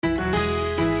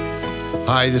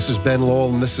Hi, this is Ben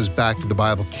Lowell, and this is Back to the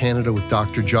Bible Canada with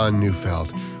Dr. John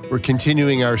Neufeld. We're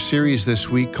continuing our series this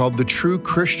week called The True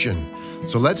Christian.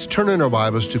 So let's turn in our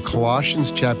Bibles to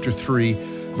Colossians chapter 3,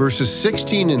 verses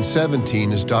 16 and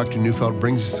 17, as Dr. Neufeld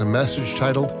brings us a message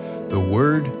titled, The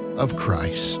Word of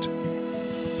Christ.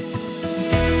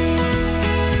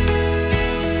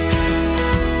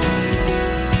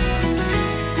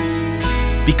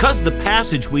 Because the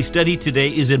passage we study today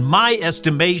is, in my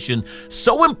estimation,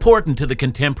 so important to the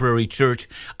contemporary church,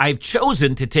 I've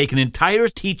chosen to take an entire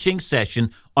teaching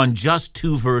session on just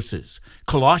two verses,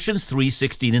 Colossians 3,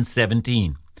 16 and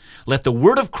 17. Let the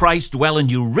word of Christ dwell in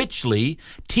you richly,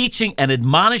 teaching and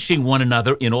admonishing one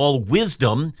another in all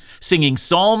wisdom, singing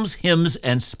psalms, hymns,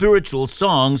 and spiritual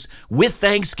songs with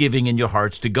thanksgiving in your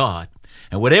hearts to God.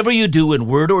 And whatever you do in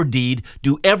word or deed,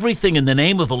 do everything in the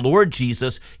name of the Lord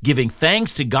Jesus, giving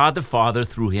thanks to God the Father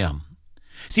through him.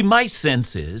 See, my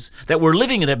sense is that we're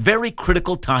living at a very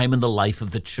critical time in the life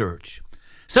of the church.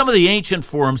 Some of the ancient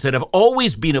forms that have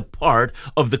always been a part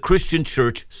of the Christian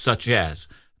church, such as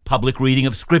public reading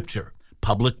of Scripture,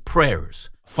 public prayers,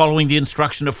 following the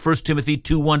instruction of 1 Timothy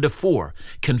 2, 1-4,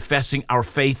 confessing our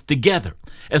faith together,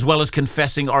 as well as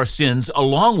confessing our sins,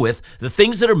 along with the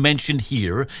things that are mentioned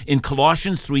here in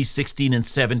Colossians 3, 16 and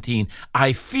 17.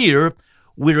 I fear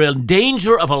we're in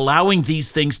danger of allowing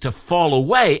these things to fall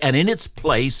away, and in its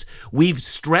place, we've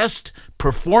stressed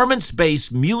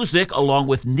performance-based music along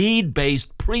with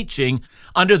need-based preaching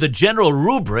under the general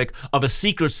rubric of a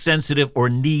seeker-sensitive or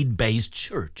need-based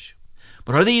church.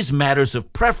 But are these matters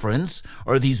of preference,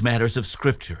 or are these matters of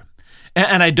Scripture?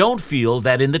 And I don't feel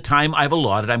that in the time I've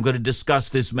allotted I'm going to discuss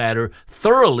this matter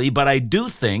thoroughly, but I do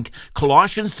think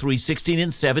Colossians 3, 16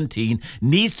 and 17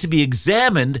 needs to be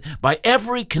examined by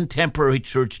every contemporary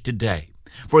church today.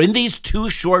 For in these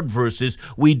two short verses,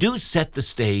 we do set the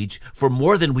stage for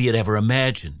more than we had ever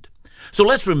imagined. So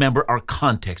let's remember our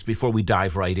context before we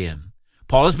dive right in.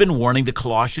 Paul has been warning the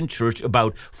Colossian church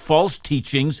about false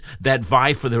teachings that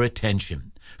vie for their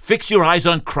attention. Fix your eyes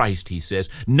on Christ, he says.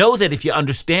 Know that if you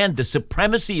understand the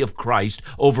supremacy of Christ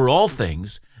over all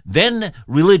things, then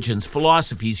religions,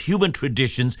 philosophies, human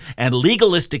traditions, and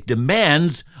legalistic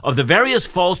demands of the various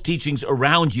false teachings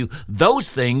around you, those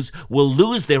things will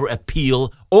lose their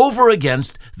appeal over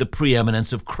against the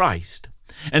preeminence of Christ.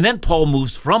 And then Paul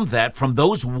moves from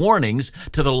those warnings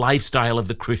to the lifestyle of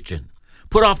the Christian.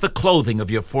 Put off the clothing of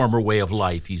your former way of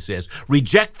life, he says.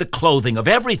 Reject the clothing of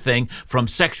everything from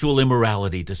sexual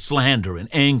immorality to slander and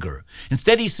anger.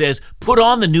 Instead, he says, put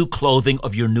on the new clothing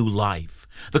of your new life,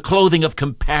 the clothing of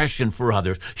compassion for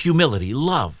others, humility,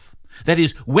 love. That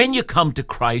is, when you come to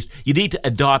Christ, you need to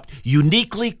adopt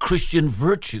uniquely Christian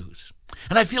virtues.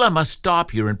 And I feel I must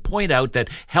stop here and point out that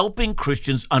helping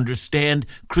Christians understand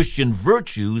Christian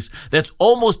virtues, that's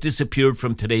almost disappeared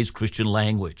from today's Christian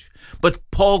language. But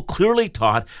Paul clearly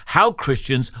taught how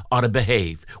Christians ought to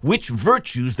behave, which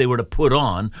virtues they were to put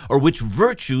on, or which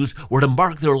virtues were to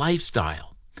mark their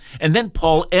lifestyle. And then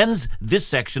Paul ends this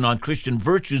section on Christian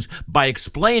virtues by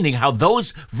explaining how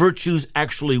those virtues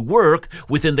actually work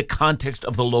within the context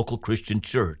of the local Christian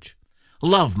church.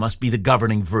 Love must be the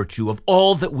governing virtue of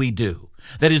all that we do.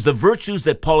 That is, the virtues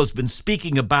that Paul has been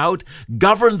speaking about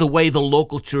govern the way the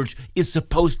local church is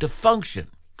supposed to function.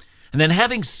 And then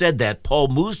having said that, Paul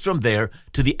moves from there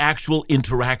to the actual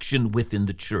interaction within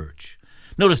the church.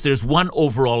 Notice there's one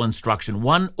overall instruction,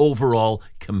 one overall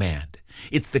command.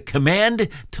 It's the command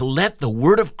to let the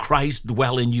word of Christ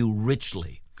dwell in you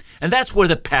richly. And that's where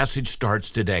the passage starts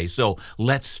today. So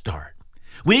let's start.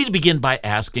 We need to begin by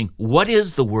asking, what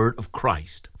is the word of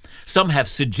Christ? Some have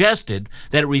suggested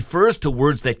that it refers to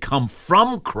words that come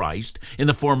from Christ in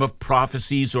the form of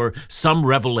prophecies or some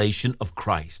revelation of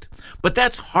Christ. But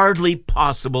that's hardly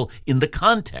possible in the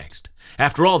context.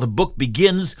 After all, the book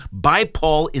begins by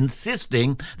Paul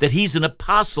insisting that he's an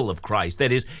apostle of Christ.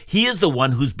 That is, he is the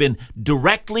one who's been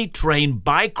directly trained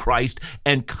by Christ,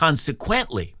 and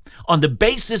consequently, on the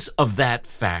basis of that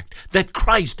fact, that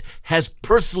Christ has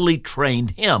personally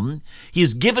trained him, he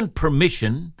is given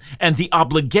permission and the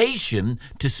obligation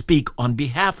to speak on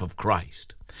behalf of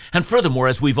Christ. And furthermore,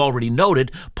 as we've already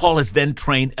noted, Paul has then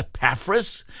trained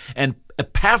Epaphras, and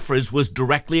Epaphras was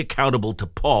directly accountable to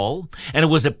Paul, and it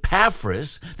was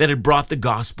Epaphras that had brought the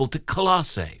gospel to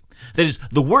Colossae. That is,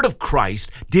 the word of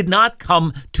Christ did not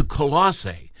come to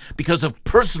Colossae because of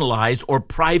personalized or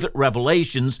private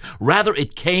revelations. Rather,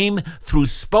 it came through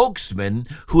spokesmen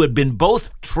who had been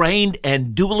both trained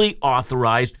and duly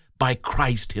authorized by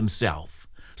Christ himself.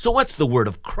 So what's the word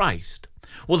of Christ?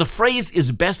 Well, the phrase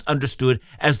is best understood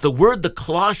as the word the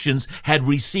Colossians had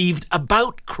received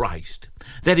about Christ.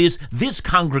 That is, this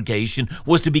congregation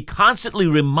was to be constantly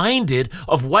reminded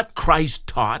of what Christ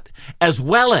taught, as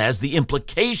well as the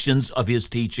implications of his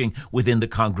teaching within the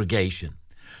congregation.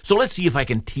 So let's see if I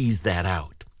can tease that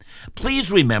out.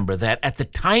 Please remember that at the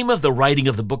time of the writing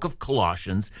of the book of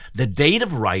Colossians, the date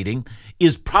of writing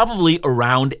is probably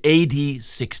around AD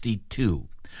 62.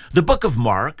 The book of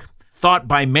Mark, thought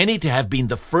by many to have been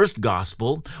the first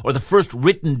gospel or the first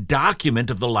written document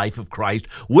of the life of Christ,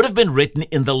 would have been written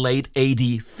in the late AD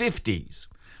 50s.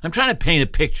 I'm trying to paint a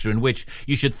picture in which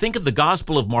you should think of the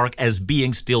Gospel of Mark as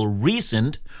being still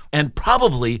recent and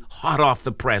probably hot off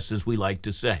the press, as we like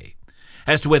to say.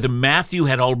 As to whether Matthew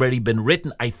had already been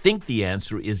written, I think the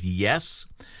answer is yes.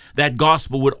 That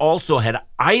gospel would also had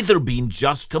either been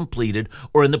just completed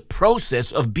or in the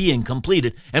process of being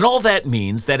completed. And all that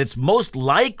means that it's most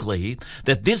likely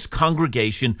that this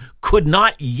congregation could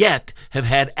not yet have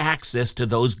had access to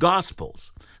those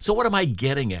gospels. So what am I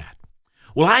getting at?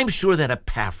 Well, I'm sure that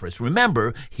Epaphras,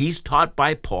 remember, he's taught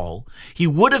by Paul, he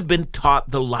would have been taught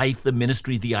the life, the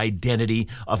ministry, the identity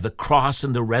of the cross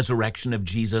and the resurrection of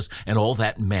Jesus and all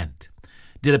that meant.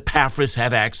 Did Epaphras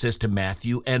have access to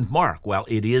Matthew and Mark? Well,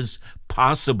 it is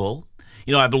possible.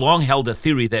 I've long held a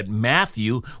theory that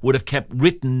Matthew would have kept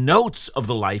written notes of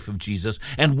the life of Jesus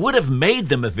and would have made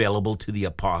them available to the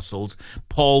apostles.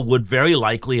 Paul would very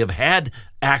likely have had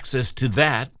access to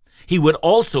that. He would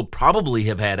also probably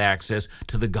have had access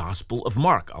to the Gospel of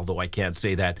Mark, although I can't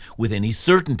say that with any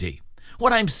certainty.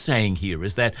 What I'm saying here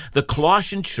is that the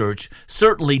Colossian church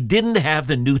certainly didn't have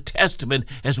the New Testament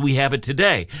as we have it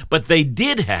today, but they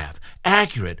did have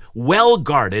accurate,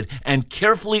 well-guarded, and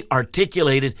carefully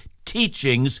articulated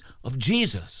teachings of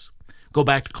Jesus. Go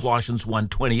back to Colossians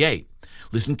 1:28.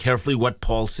 Listen carefully what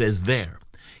Paul says there.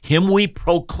 Him we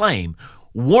proclaim,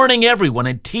 warning everyone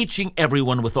and teaching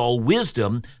everyone with all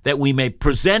wisdom, that we may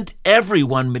present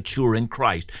everyone mature in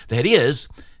Christ. That is,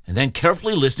 and then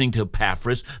carefully listening to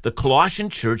Epaphras, the Colossian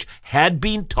church had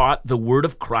been taught the word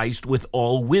of Christ with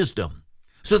all wisdom.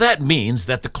 So that means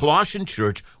that the Colossian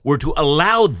church were to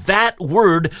allow that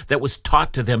word that was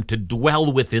taught to them to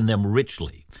dwell within them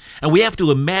richly. And we have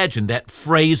to imagine that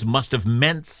phrase must have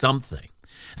meant something.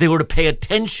 They were to pay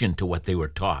attention to what they were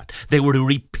taught. They were to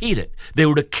repeat it. They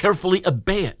were to carefully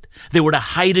obey it. They were to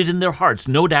hide it in their hearts,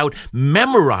 no doubt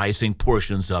memorizing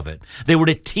portions of it. They were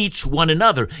to teach one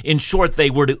another. In short, they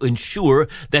were to ensure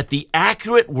that the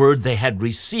accurate word they had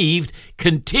received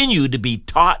continued to be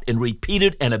taught and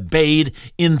repeated and obeyed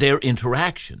in their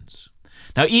interactions.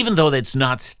 Now, even though that's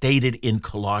not stated in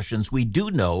Colossians, we do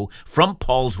know from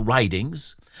Paul's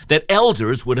writings that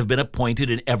elders would have been appointed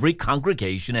in every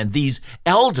congregation, and these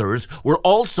elders were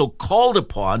also called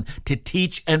upon to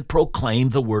teach and proclaim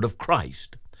the word of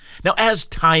Christ. Now, as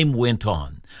time went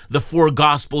on, the four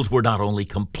Gospels were not only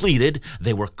completed,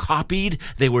 they were copied,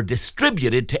 they were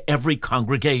distributed to every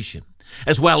congregation,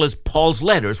 as well as Paul's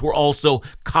letters were also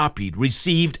copied,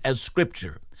 received as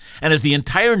Scripture. And as the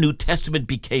entire New Testament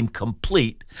became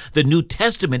complete, the New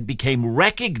Testament became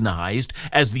recognized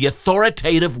as the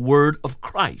authoritative word of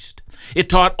Christ. It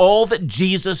taught all that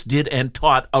Jesus did and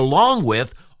taught, along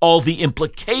with all the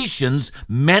implications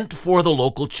meant for the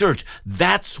local church.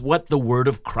 That's what the word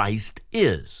of Christ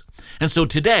is. And so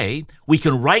today, we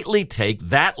can rightly take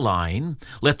that line,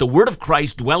 let the word of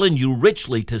Christ dwell in you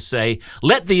richly, to say,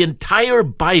 let the entire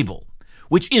Bible,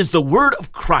 which is the word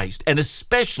of Christ, and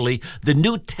especially the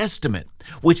New Testament,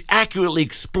 which accurately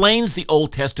explains the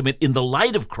Old Testament in the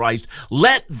light of Christ,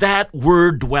 let that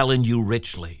word dwell in you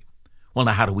richly. Well,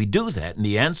 now, how do we do that? And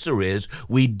the answer is,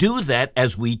 we do that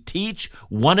as we teach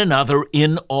one another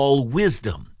in all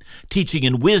wisdom. Teaching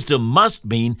in wisdom must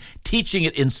mean teaching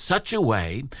it in such a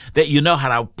way that you know how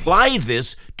to apply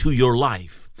this to your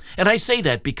life. And I say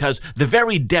that because the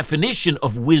very definition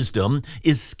of wisdom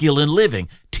is skill in living.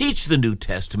 Teach the New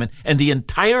Testament and the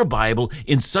entire Bible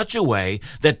in such a way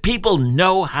that people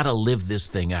know how to live this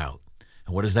thing out.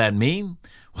 And what does that mean?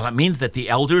 Well, it means that the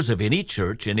elders of any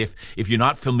church, and if you're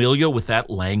not familiar with that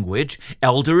language,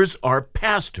 elders are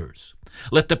pastors.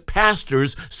 Let the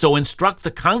pastors so instruct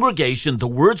the congregation the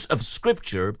words of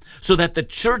Scripture so that the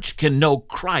church can know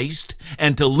Christ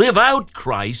and to live out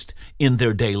Christ in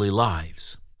their daily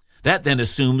lives. That then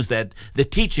assumes that the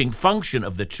teaching function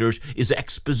of the church is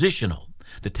expositional.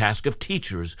 The task of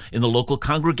teachers in the local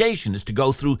congregation is to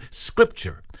go through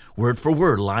Scripture, word for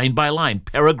word, line by line,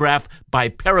 paragraph by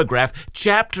paragraph,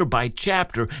 chapter by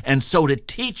chapter, and so to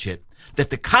teach it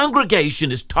that the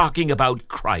congregation is talking about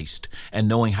Christ and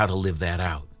knowing how to live that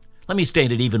out. Let me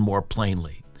state it even more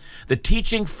plainly. The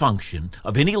teaching function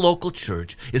of any local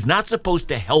church is not supposed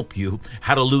to help you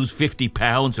how to lose 50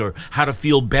 pounds or how to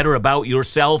feel better about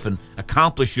yourself and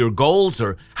accomplish your goals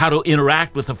or how to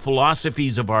interact with the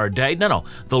philosophies of our day. No.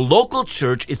 The local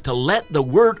church is to let the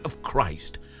Word of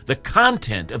Christ, the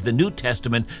content of the New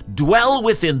Testament, dwell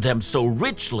within them so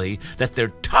richly that they're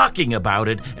talking about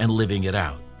it and living it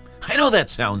out. I know that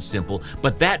sounds simple,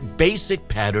 but that basic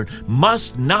pattern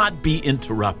must not be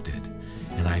interrupted.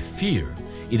 And I fear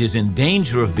it is in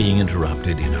danger of being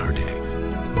interrupted in our day.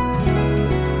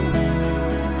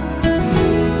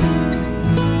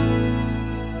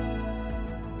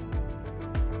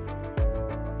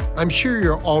 I'm sure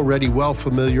you're already well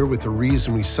familiar with the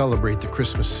reason we celebrate the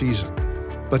Christmas season.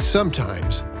 But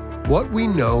sometimes, what we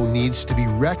know needs to be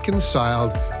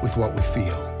reconciled with what we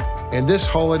feel. And this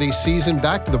holiday season,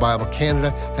 Back to the Bible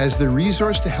Canada has the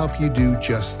resource to help you do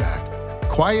just that.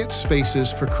 Quiet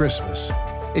Spaces for Christmas.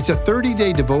 It's a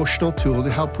 30-day devotional tool to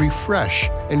help refresh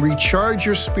and recharge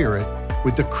your spirit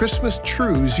with the Christmas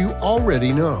truths you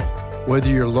already know. Whether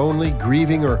you're lonely,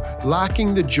 grieving, or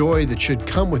lacking the joy that should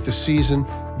come with the season,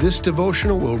 this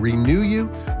devotional will renew you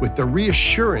with the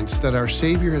reassurance that our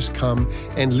Savior has come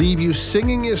and leave you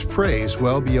singing His praise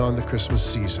well beyond the Christmas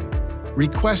season.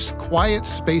 Request Quiet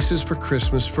Spaces for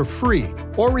Christmas for free,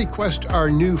 or request our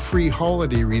new free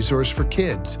holiday resource for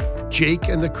kids, Jake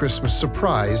and the Christmas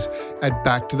Surprise, at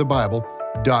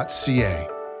backtothebible.ca.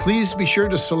 Please be sure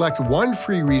to select one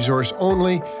free resource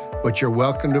only, but you're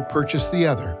welcome to purchase the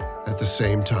other at the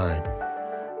same time.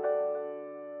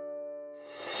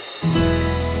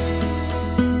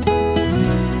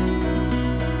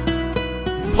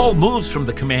 Paul moves from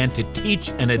the command to teach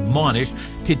and admonish,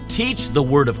 to teach the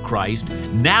word of Christ,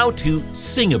 now to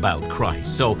sing about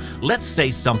Christ. So let's say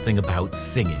something about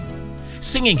singing.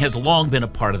 Singing has long been a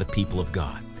part of the people of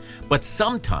God. But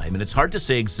sometime, and it's hard to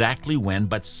say exactly when,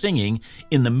 but singing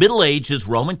in the Middle Ages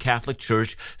Roman Catholic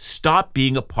Church stopped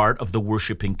being a part of the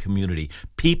worshiping community.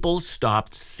 People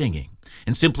stopped singing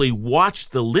and simply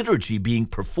watched the liturgy being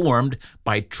performed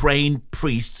by trained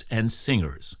priests and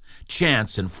singers.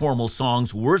 Chants and formal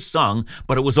songs were sung,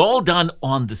 but it was all done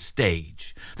on the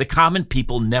stage. The common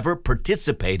people never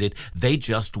participated, they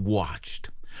just watched.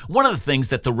 One of the things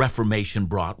that the Reformation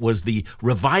brought was the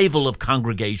revival of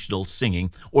congregational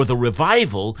singing, or the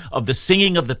revival of the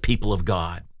singing of the people of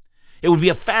God. It would be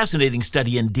a fascinating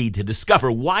study indeed to discover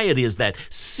why it is that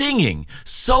singing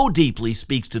so deeply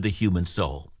speaks to the human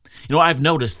soul. I've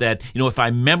noticed that, if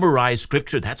I memorize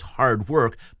Scripture, that's hard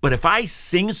work. But if I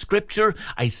sing Scripture,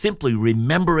 I simply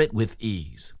remember it with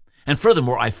ease. And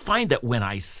furthermore, I find that when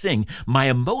I sing, my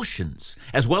emotions,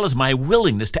 as well as my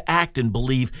willingness to act and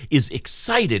believe, is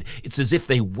excited. It's as if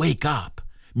they wake up.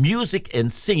 Music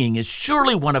and singing is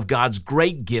surely one of God's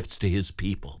great gifts to His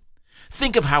people.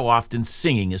 Think of how often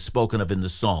singing is spoken of in the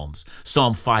Psalms.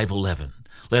 Psalm 5:11.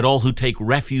 Let all who take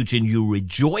refuge in you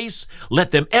rejoice.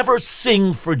 Let them ever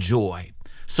sing for joy.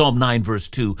 Psalm 9, verse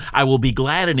 2, I will be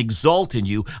glad and exult in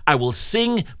you. I will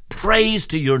sing praise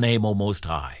to your name, O Most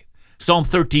High. Psalm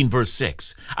 13, verse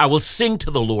 6, I will sing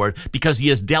to the Lord because He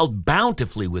has dealt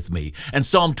bountifully with me. And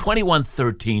Psalm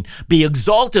 21:13, be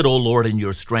exalted, O Lord, in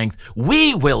your strength.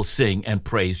 We will sing and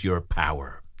praise your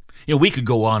power. We could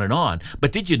go on,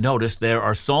 but did you notice there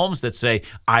are psalms that say,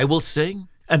 I will sing?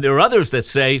 And there are others that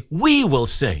say, we will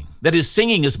sing. That is,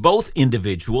 singing is both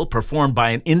individual, performed by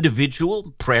an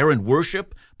individual, prayer and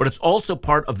worship, but it's also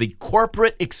part of the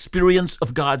corporate experience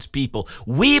of God's people.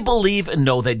 We believe and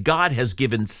know that God has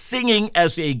given singing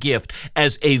as a gift,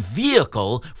 as a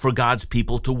vehicle for God's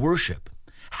people to worship.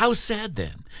 How sad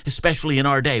then, especially in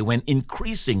our day when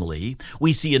increasingly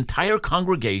we see entire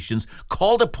congregations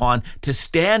called upon to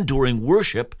stand during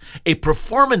worship, a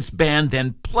performance band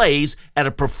then plays at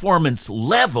a performance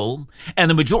level, and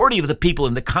the majority of the people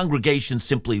in the congregation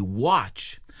simply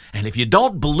watch. And if you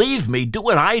don't believe me, do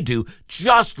what I do.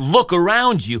 Just look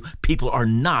around you. People are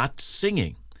not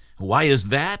singing. Why is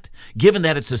that? Given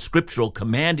that it's a scriptural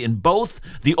command in both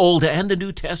the Old and the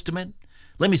New Testament,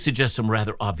 let me suggest some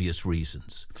rather obvious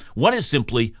reasons. One is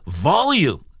simply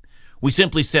volume. We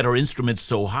simply set our instruments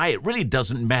so high, it really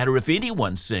doesn't matter if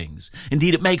anyone sings.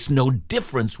 Indeed, it makes no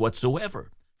difference whatsoever.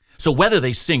 So whether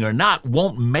they sing or not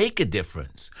won't make a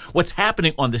difference. What's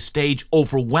happening on the stage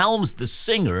overwhelms the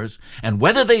singers, and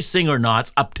whether they sing or not,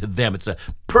 it's up to them. It's a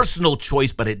personal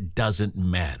choice, but it doesn't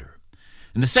matter.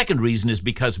 And the second reason is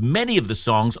because many of the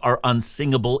songs are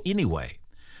unsingable anyway.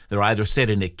 They're either set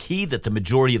in a key that the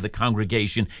majority of the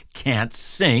congregation can't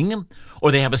sing, or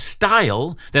they have a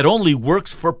style that only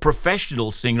works for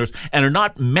professional singers and are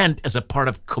not meant as a part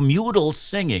of communal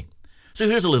singing. So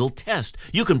here's a little test.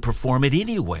 You can perform it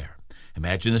anywhere.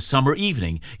 Imagine a summer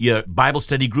evening. Your Bible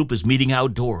study group is meeting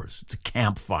outdoors. It's a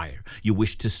campfire. You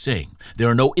wish to sing. There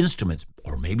are no instruments,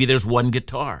 or maybe there's one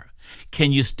guitar.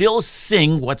 Can you still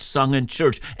sing what's sung in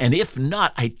church? And if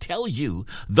not, I tell you,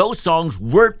 those songs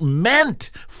weren't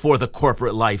meant for the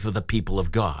corporate life of the people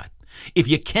of God. If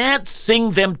you can't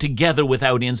sing them together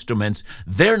without instruments,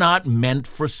 they're not meant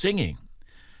for singing.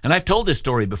 And I've told this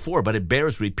story before, but it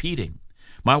bears repeating.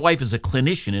 My wife is a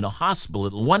clinician in a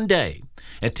hospital. One day,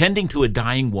 attending to a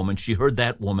dying woman, she heard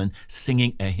that woman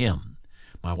singing a hymn.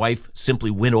 My wife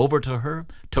simply went over to her,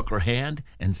 took her hand,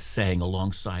 and sang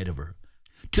alongside of her.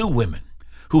 Two women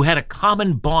who had a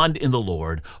common bond in the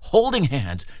Lord, holding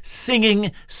hands,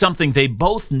 singing something they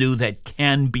both knew that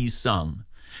can be sung.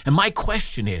 And my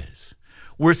question is,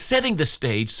 we're setting the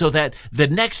stage so that the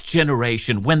next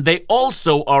generation, when they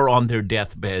also are on their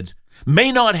deathbeds,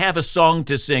 may not have a song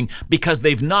to sing because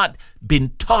they've not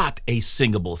been taught a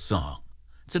singable song.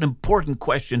 It's an important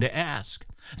question to ask.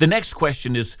 The next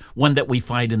question is one that we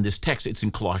find in this text. It's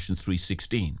in Colossians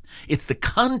 3:16. It's the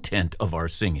content of our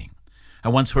singing. I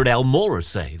once heard Al Mohler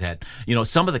say that,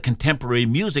 some of the contemporary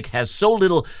music has so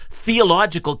little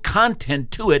theological content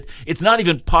to it, it's not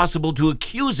even possible to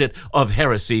accuse it of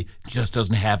heresy. It just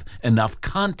doesn't have enough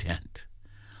content.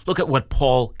 Look at what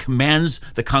Paul commands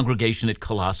the congregation at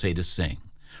Colossae to sing.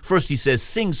 First, he says,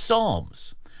 sing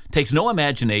psalms. It takes no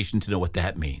imagination to know what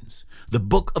that means. The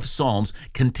book of Psalms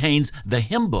contains the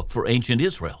hymn book for ancient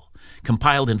Israel.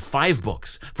 Compiled in 5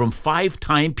 books from 5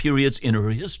 time periods in her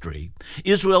history,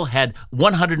 Israel had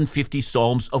 150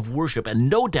 psalms of worship, and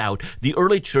no doubt the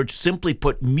early church simply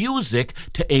put music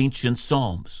to ancient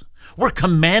psalms. We're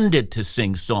commanded to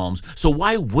sing psalms, so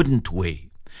why wouldn't we?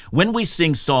 When we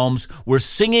sing psalms, we're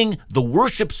singing the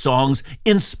worship songs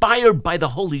inspired by the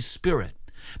Holy Spirit.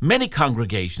 Many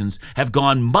congregations have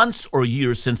gone months or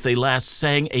years since they last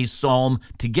sang a psalm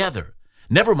together.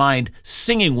 Never mind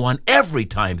singing one every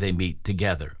time they meet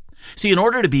together. See, in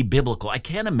order to be biblical, I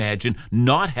can't imagine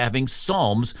not having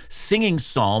psalms, singing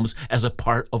psalms as a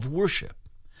part of worship.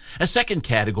 A second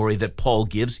category that Paul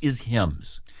gives is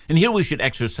hymns. And here we should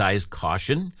exercise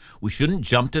caution. We shouldn't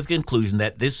jump to the conclusion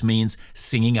that this means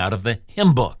singing out of the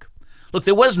hymn book. Look,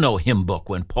 there was no hymn book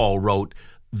when Paul wrote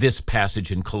this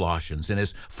passage in Colossians. And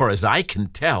as far as I can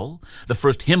tell, the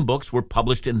first hymn books were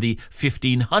published in the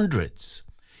 1500s.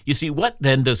 You see, what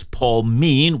then does Paul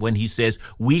mean when he says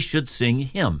we should sing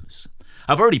hymns?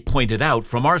 I've already pointed out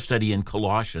from our study in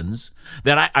Colossians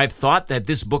that I've thought that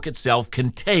this book itself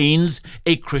contains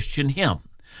a Christian hymn.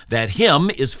 That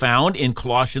hymn is found in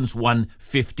Colossians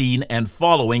 1:15 and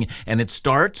following, and it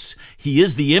starts, "He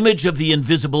is the image of the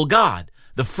invisible God,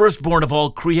 the firstborn of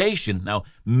all creation." Now,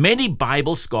 many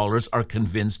Bible scholars are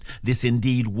convinced this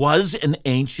indeed was an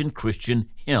ancient Christian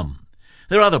hymn.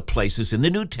 There are other places in the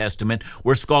New Testament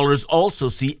where scholars also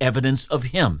see evidence of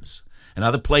hymns. In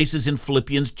other places in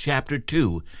Philippians chapter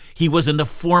 2, he was in the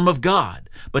form of God,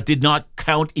 but did not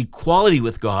count equality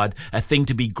with God a thing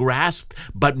to be grasped,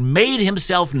 but made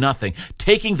himself nothing,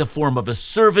 taking the form of a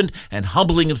servant and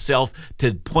humbling himself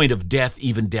to the point of death,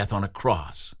 even death on a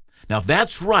cross. Now, if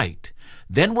that's right,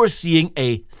 then we're seeing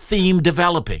a theme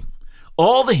developing.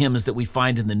 All the hymns that we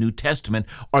find in the New Testament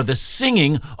are the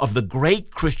singing of the great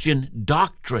Christian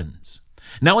doctrines.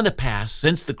 Now, in the past,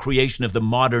 since the creation of the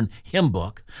modern hymn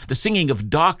book, the singing of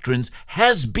doctrines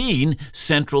has been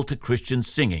central to Christian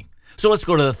singing. So let's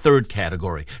go to the third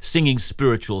category, singing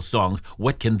spiritual songs.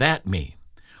 What can that mean?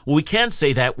 Well, we can't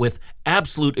say that with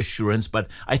absolute assurance, but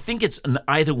I think it's in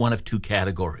either one of 2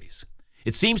 categories.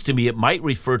 It seems to me it might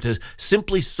refer to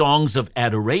simply songs of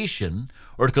adoration,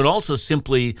 or it could also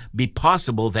simply be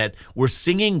possible that we're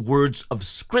singing words of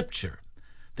Scripture.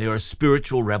 They are a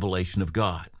spiritual revelation of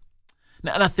God.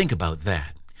 Now think about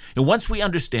that. And once we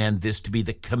understand this to be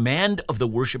the command of the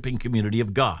worshiping community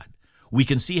of God, we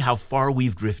can see how far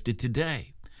we've drifted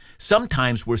today.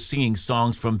 Sometimes we're singing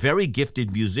songs from very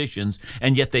gifted musicians,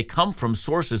 and yet they come from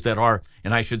sources that are,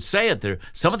 and I should say it there,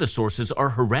 some of the sources are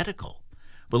heretical.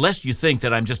 But lest you think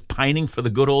that I'm just pining for the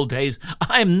good old days,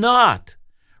 I'm not.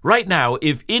 Right now,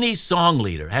 if any song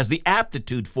leader has the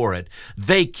aptitude for it,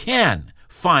 they can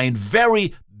find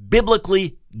very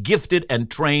biblically gifted and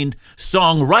trained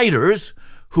songwriters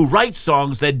who write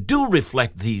songs that do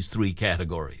reflect these 3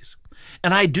 categories.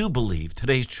 And I do believe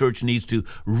today's church needs to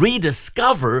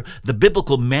rediscover the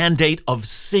biblical mandate of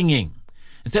singing.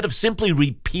 Instead of simply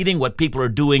repeating what people are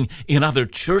doing in other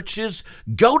churches,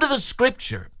 go to the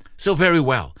Scripture. So very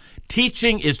well,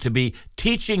 teaching is to be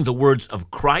teaching the words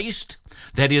of Christ,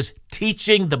 that is,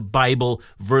 teaching the Bible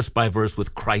verse by verse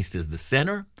with Christ as the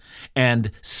center.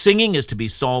 And singing is to be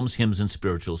psalms, hymns, and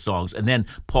spiritual songs. And then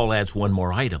Paul adds one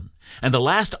more item. And the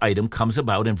last item comes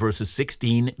about in verses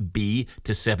 16b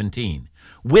to 17.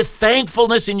 With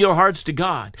thankfulness in your hearts to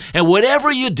God. And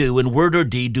whatever you do in word or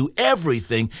deed, do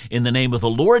everything in the name of the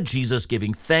Lord Jesus,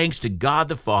 giving thanks to God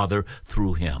the Father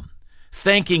through him.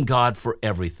 Thanking God for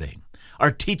everything.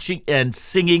 Our teaching and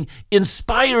singing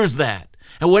inspires that.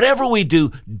 And whatever we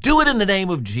do it in the name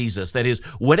of Jesus. That is,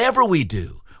 whatever we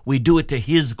do it to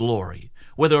his glory,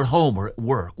 whether at home or at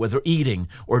work, whether eating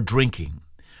or drinking,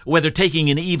 whether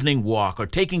taking an evening walk or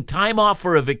taking time off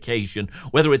for a vacation,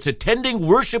 whether it's attending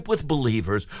worship with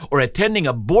believers or attending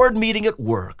a board meeting at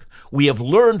work. We have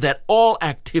learned that all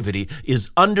activity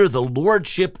is under the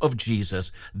lordship of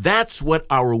Jesus. That's what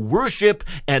our worship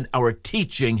and our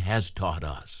teaching has taught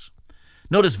us.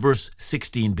 Notice verse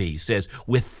 16b says,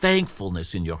 with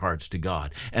thankfulness in your hearts to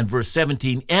God. And verse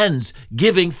 17 ends,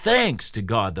 giving thanks to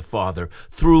God the Father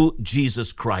through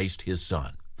Jesus Christ, his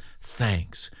Son.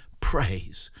 Thanks,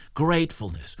 praise,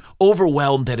 gratefulness,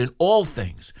 overwhelmed that in all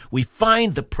things we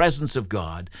find the presence of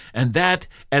God, and that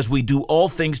as we do all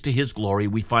things to his glory,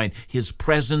 we find his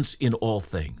presence in all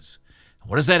things.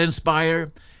 What does that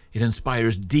inspire? It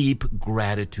inspires deep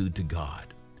gratitude to God.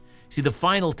 See, the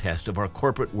final test of our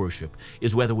corporate worship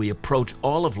is whether we approach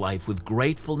all of life with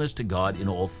gratefulness to God in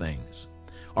all things.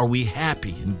 Are we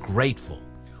happy and grateful?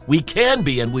 We can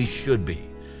be and we should be,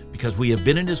 because we have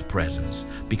been in his presence,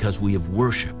 because we have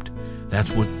worshiped.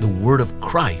 That's what the word of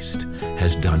Christ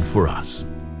has done for us.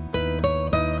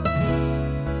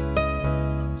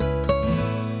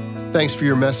 Thanks for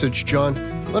your message, John.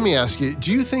 Let me ask you,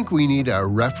 do you think we need a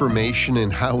reformation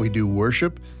in how we do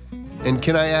worship? And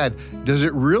can I add, does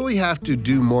it really have to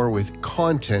do more with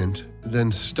content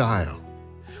than style?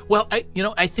 Well, I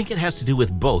think it has to do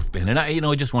with both, Ben, and I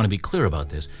just want to be clear about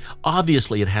this.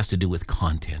 Obviously, it has to do with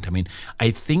content.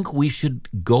 I think we should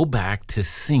go back to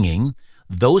singing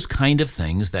those kind of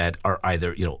things that are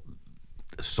either,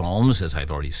 psalms, as I've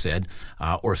already said,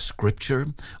 or scripture,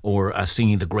 or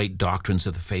singing the great doctrines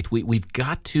of the faith. We've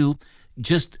got to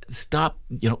just stop,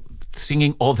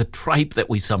 singing all the tripe that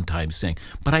we sometimes sing.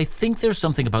 But I think there's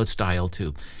something about style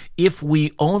too. If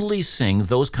we only sing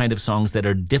those kind of songs that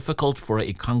are difficult for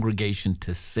a congregation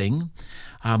to sing,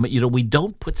 we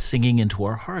don't put singing into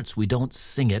our hearts. We don't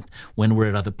sing it when we're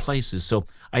at other places. So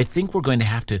I think we're going to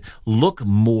have to look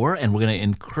more, and we're going to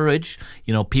encourage,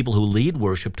 people who lead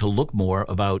worship to look more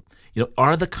about,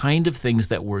 are the kind of things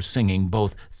that we're singing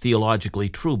both theologically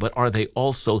true, but are they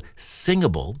also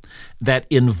singable that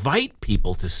invite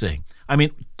people to sing?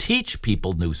 Teach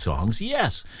people new songs,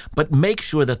 yes, but make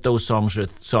sure that those songs are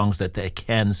songs that they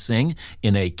can sing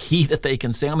in a key that they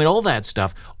can sing. All that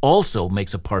stuff also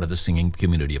makes a part of the singing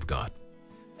community of God.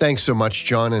 Thanks so much,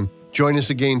 John, and join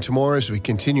us again tomorrow as we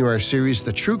continue our series,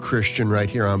 The True Christian, right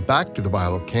here on Back to the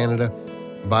Bible Canada,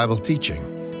 Bible teaching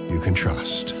you can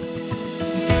trust.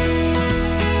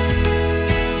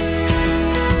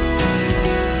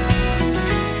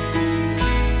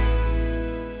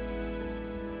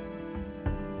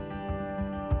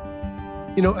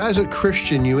 As a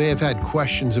Christian, you may have had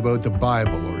questions about the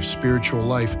Bible or spiritual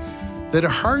life that are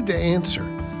hard to answer.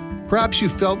 Perhaps you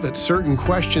felt that certain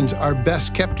questions are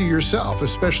best kept to yourself,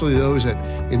 especially those that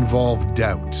involve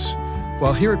doubts.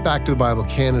 Well, here at Back to the Bible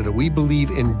Canada, we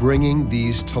believe in bringing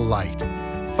these to light.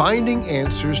 Finding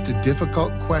answers to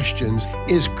difficult questions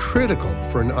is critical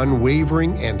for an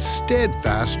unwavering and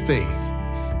steadfast faith.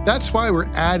 That's why we're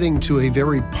adding to a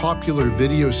very popular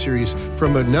video series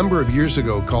from a number of years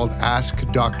ago called Ask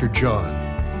Dr.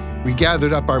 John. We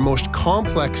gathered up our most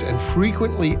complex and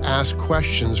frequently asked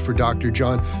questions for Dr.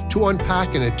 John to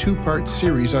unpack in a two-part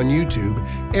series on YouTube,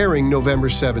 airing November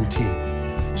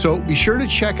 17th. So be sure to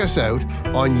check us out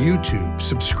on YouTube,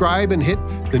 subscribe and hit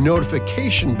the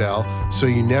notification bell so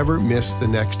you never miss the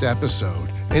next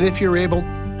episode. And if you're able,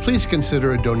 please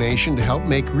consider a donation to help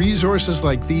make resources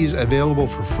like these available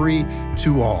for free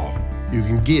to all. You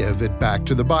can give at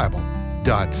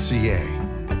backtothebible.ca.